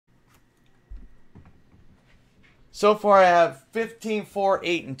So far, I have 15, 4,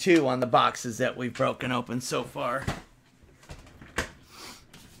 8, and 2 on the boxes that we've broken open so far.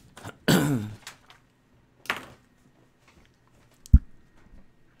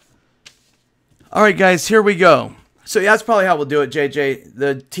 All right, guys, here we go. So yeah, that's probably how we'll do it, JJ.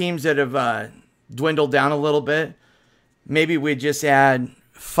 The teams that have dwindled down a little bit, maybe we just add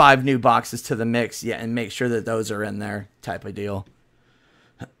 5 new boxes to the mix, yeah, and make sure that those are in there, type of deal.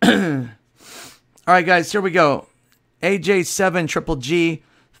 All right, guys, here we go. AJ7 Triple G,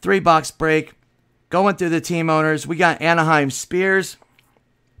 3-box break. Going through the team owners, we got Anaheim Spears,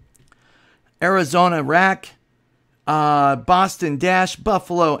 Arizona Rack, Boston Dash,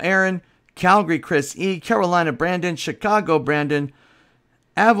 Buffalo Aaron, Calgary Chris E, Carolina Brandon, Chicago Brandon,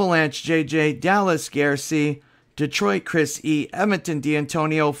 Avalanche JJ, Dallas Garcia, Detroit Chris E, Edmonton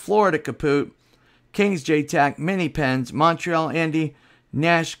D'Antonio, Florida Caput, Kings J-Tac, Mini Pens, Montreal Andy,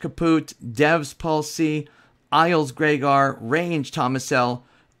 Nash Caput, Devs Paul C, Isles Gregar, Range Thomas L,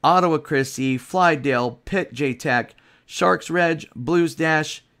 Ottawa Chris E, Flydale, Pitt J-Tac, Sharks Reg, Blues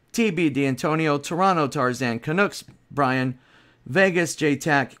Dash, TB D'Antonio, Toronto Tarzan, Canucks Brian, Vegas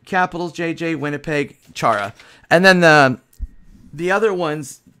J-Tac, Capitals JJ, Winnipeg Chara. And then the other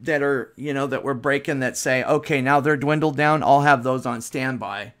ones that are, you know, that we're breaking that say, okay, now they're dwindled down, I'll have those on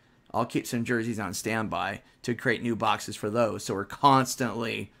standby. I'll keep some jerseys on standby to create new boxes for those. So we're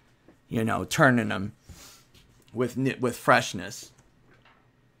constantly, you know, turning them with freshness.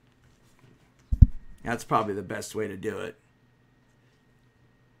 That's probably the best way to do it.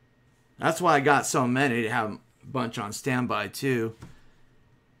 That's why I got so many, to have a bunch on standby too.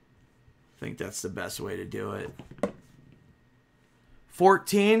 I think that's the best way to do it.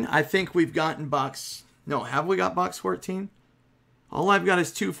 14, I think we've gotten box... No, have we got box 14? All I've got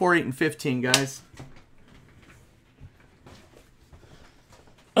is 2, 4, 8, and 15, guys.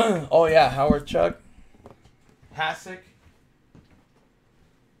 Oh yeah, Howard Chuck. Hasek.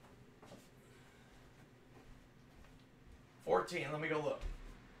 Let me go look.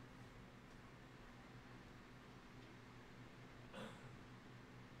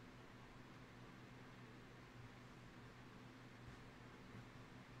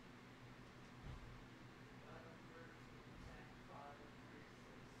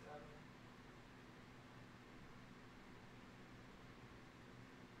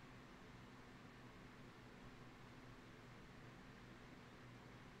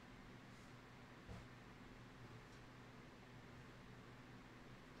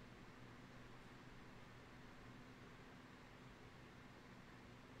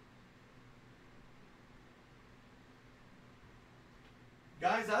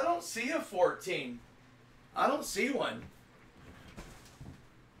 Guys, I don't see a 14. I don't see one.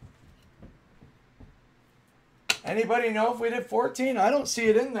 Anybody know if we did 14? I don't see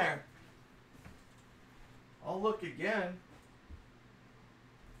it in there. I'll look again.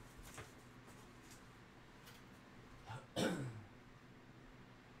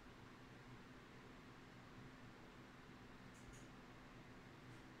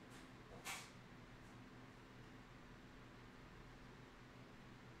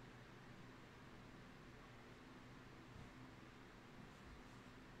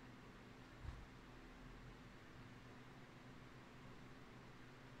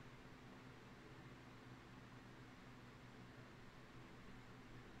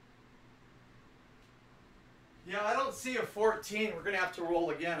 Yeah, I don't see a 14. We're going to have to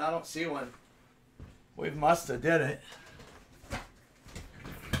roll again. I don't see one. We must have did it.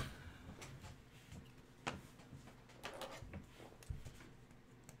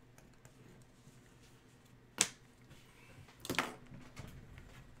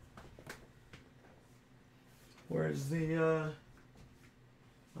 Where's the a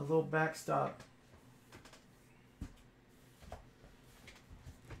little backstop?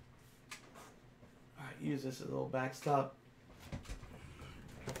 Use this as a little backstop.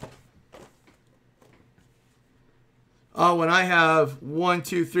 Oh, when I have 1,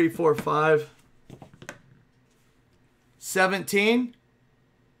 2, 3, 4, 5, 17.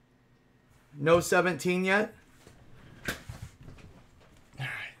 No 17 yet. All right,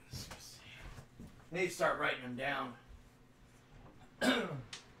 let's see. Need to start writing them down.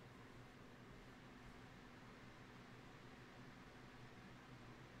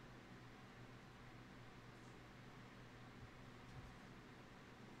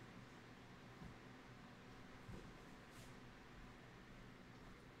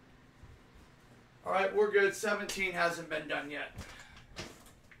 All right, we're good. 17 hasn't been done yet.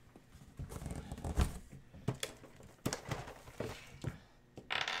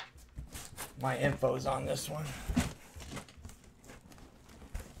 My info's on this one.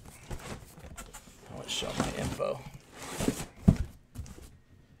 Oh, show my info.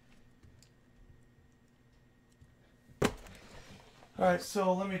 All right,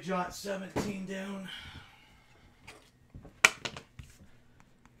 so let me jot 17 down.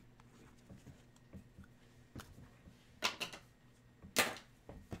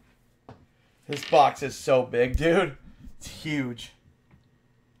 This box is so big, dude. It's huge.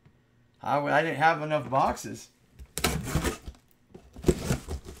 I didn't have enough boxes.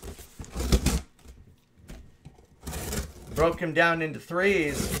 Broke him down into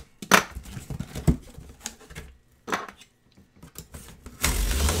threes.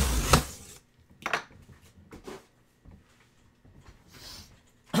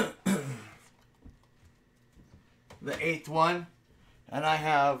 The 8th one. And I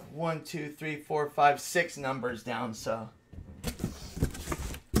have 1, 2, 3, 4, 5, 6 numbers down, so.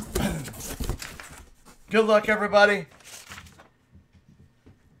 Good luck, everybody.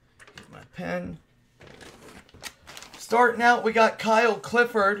 Get my pen. Starting out, we got Kyle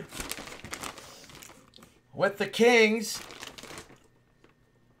Clifford with the Kings.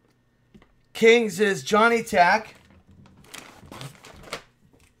 Kings is Johnny Tack.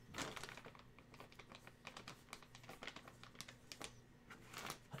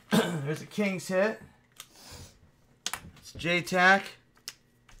 There's a Kings hit. It's J-Tack.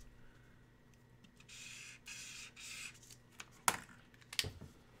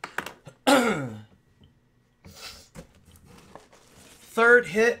 Third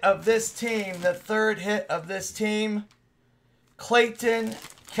hit of this team. The third hit of this team. Clayton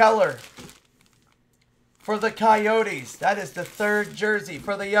Keller for the Coyotes. That is the third jersey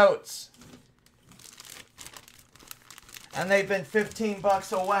for the Yotes. And they've been 15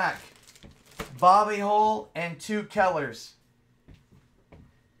 bucks a whack. Bobby Hole and 2 Kellers.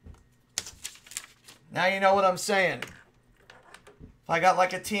 Now you know what I'm saying. If I got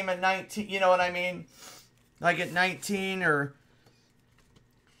like a team at 19, you know what I mean? Like at 19 or...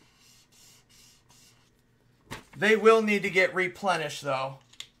 They will need to get replenished though.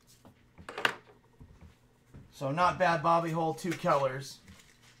 So not bad, Bobby Hole, 2 Kellers.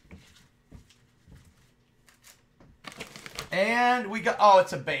 And we got, oh,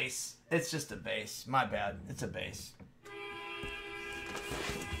 it's a base. It's just a base. My bad. It's a base.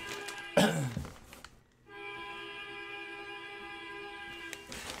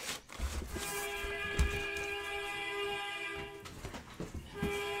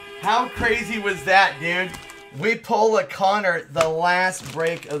 How crazy was that, dude? We pull a Connor the last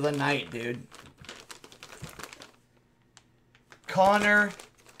break of the night, dude. Connor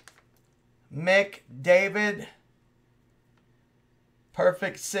McDavid.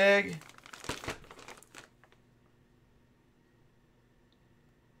 Perfect Sig.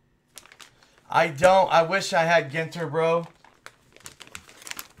 I wish I had Ginter, bro.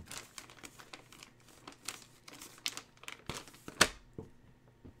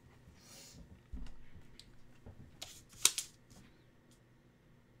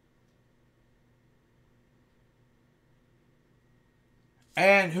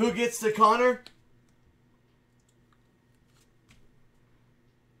 And who gets the Connor?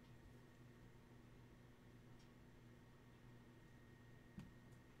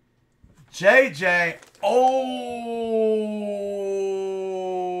 JJ. Oh.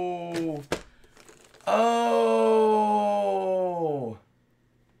 Oh.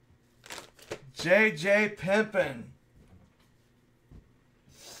 JJ Pimpin.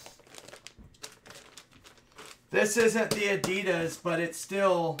 This isn't the Adidas, but it's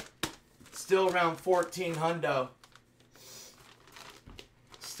still around 14 hundo.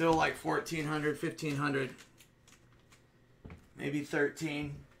 Still like 1400, 1500. Maybe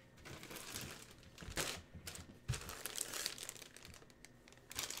 13.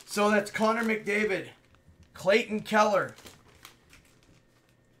 So that's Connor McDavid, Clayton Keller,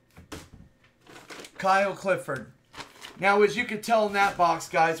 Kyle Clifford. Now, as you can tell in that box,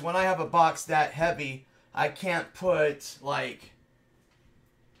 guys, when I have a box that heavy, I can't put, like,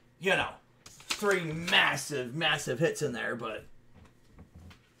 you know, 3 massive, massive hits in there, but...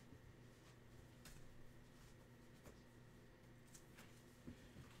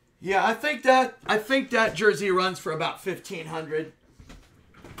 Yeah, I think that jersey runs for about 1500.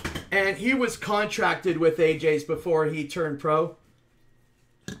 And he was contracted with AJ's before he turned pro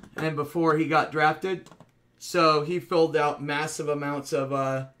and before he got drafted. So he filled out massive amounts of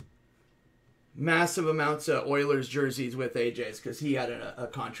Oilers jerseys with AJ's because he had a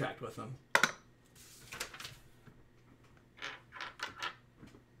contract with them.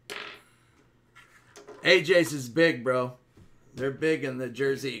 AJ's is big, bro. They're big in the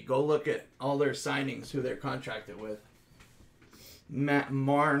jersey. Go look at all their signings, who they're contracted with. Matt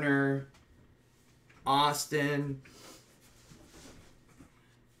Marner, Austin.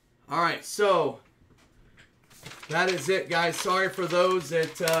 All right, so that is it, guys. Sorry for those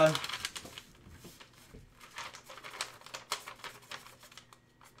that...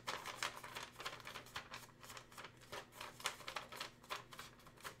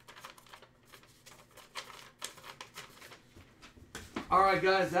 Alright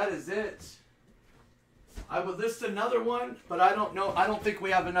guys, that is it. I would list another one, but I don't know. I don't think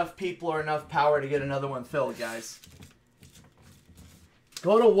we have enough people or enough power to get another one filled, guys.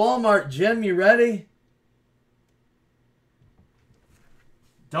 Go to Walmart, Jim. You ready?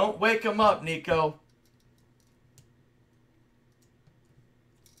 Don't wake him up, Nico.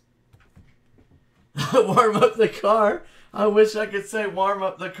 Warm up the car. I wish I could say warm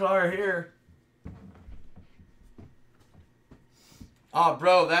up the car here. Oh,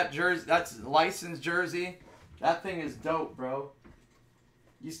 bro, that jersey, that's licensed jersey. That thing is dope, bro.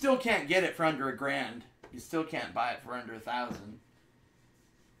 You still can't get it for under $1,000. You still can't buy it for under $1,000.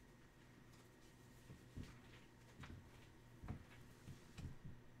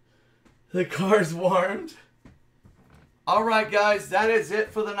 The car's warmed. All right, guys, that is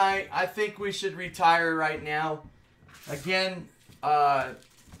it for the night. I think we should retire right now. Again,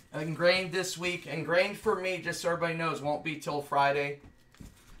 Ingrained this week. Ingrained for me, just so everybody knows, won't be till Friday.